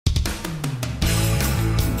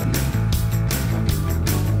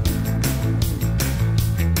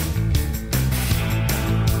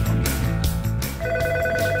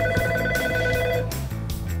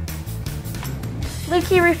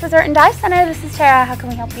Key Reef Resort and Dive Center. This is Tara. How can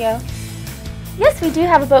we help you? Yes, we do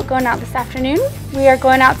have a boat going out this afternoon. We are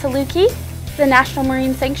going out to Looe Key, the National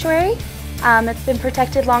Marine Sanctuary. It's been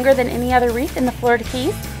protected longer than any other reef in the Florida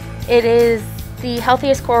Keys. It is the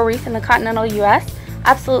healthiest coral reef in the continental U.S.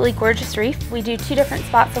 Absolutely gorgeous reef. We do 2 different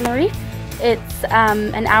spots on the reef. It's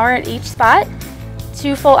an hour at each spot,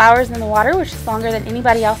 2 full hours in the water, which is longer than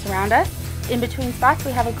anybody else around us. In between spots,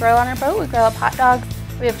 we have a grill on our boat. We grill up hot dogs.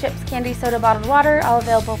 We have chips, candy, soda, bottled water, all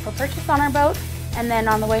available for purchase on our boat. And then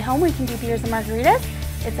on the way home, we can do beers and margaritas.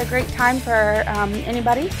 It's a great time for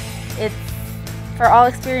anybody. It's for all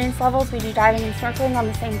experience levels. We do diving and snorkeling on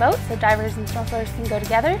the same boat, so divers and snorkelers can go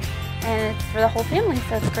together. And it's for the whole family,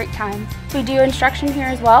 so it's a great time. We do instruction here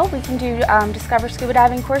as well. We can do Discover Scuba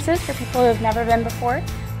Diving courses for people who have never been before.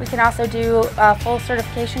 We can also do full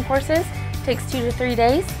certification courses. It takes 2 to 3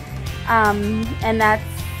 days, and that's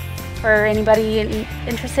for anybody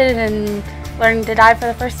interested in learning to dive for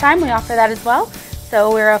the first time. We offer that as well.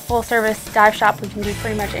 So we're a full service dive shop. We can do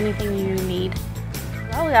pretty much anything you need.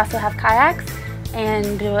 Well, we also have kayaks,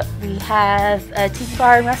 and we have a tiki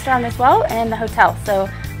bar and restaurant as well, and the hotel. So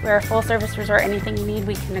we're a full service resort. Anything you need,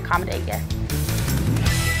 we can accommodate you.